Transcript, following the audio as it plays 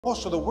Oh,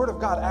 so the word of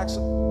God acts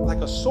like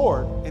a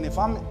sword, and if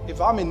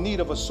I'm in need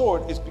of a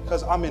sword, it's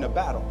because I'm in a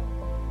battle.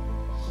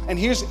 And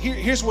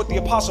here's what the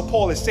Apostle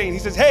Paul is saying. He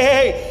says,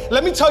 hey,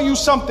 let me tell you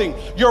something.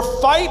 Your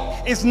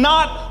fight is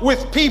not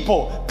with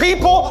people.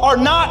 People are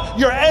not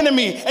your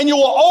enemy, and you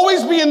will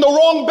always be in the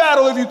wrong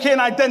battle if you can't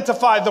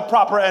identify the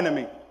proper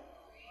enemy.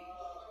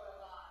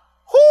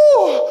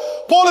 Whew.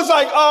 Paul is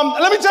like,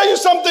 let me tell you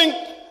something.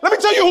 Let me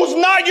tell you who's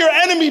not your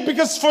enemy,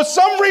 because for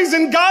some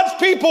reason, God's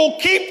people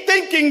keep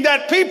thinking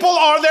that people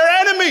are their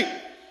enemy.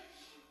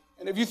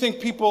 And if you think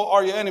people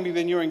are your enemy,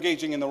 then you're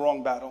engaging in the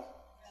wrong battle.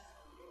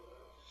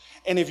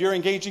 And if you're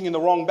engaging in the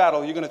wrong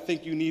battle, you're going to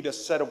think you need a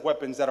set of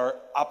weapons that are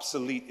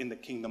obsolete in the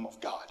kingdom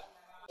of God.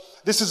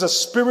 This is a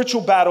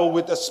spiritual battle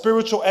with a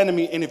spiritual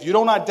enemy. And if you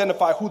don't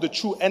identify who the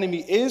true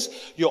enemy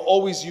is, you'll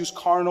always use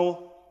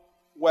carnal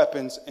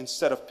weapons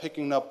instead of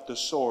picking up the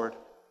sword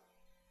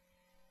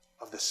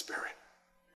of the Spirit.